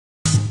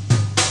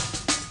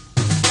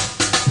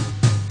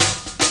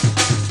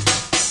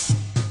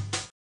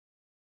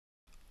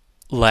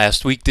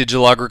Last week,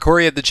 Digilog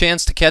Ricori had the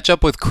chance to catch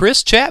up with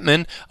Chris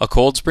Chapman, a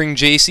Cold Spring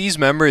JC's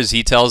member, as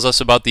he tells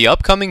us about the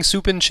upcoming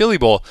Soup and Chili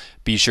Bowl.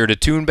 Be sure to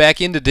tune back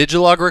into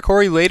Digilog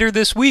Ricori later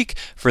this week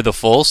for the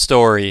full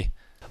story.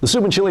 The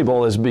Soup and Chili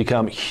Bowl has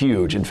become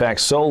huge. In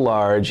fact, so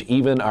large,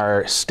 even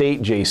our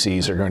state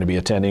JCs are going to be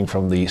attending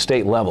from the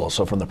state level.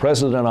 So from the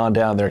president on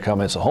down, they're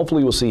coming. So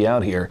hopefully we'll see you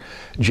out here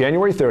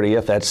January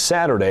 30th. That's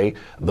Saturday,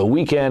 the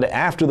weekend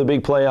after the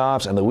big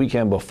playoffs and the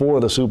weekend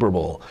before the Super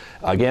Bowl.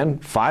 Again,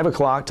 5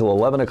 o'clock till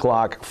 11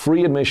 o'clock,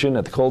 free admission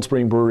at the Cold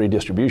Spring Brewery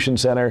Distribution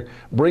Center.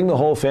 Bring the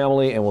whole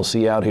family, and we'll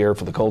see you out here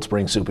for the Cold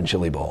Spring Soup and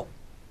Chili Bowl.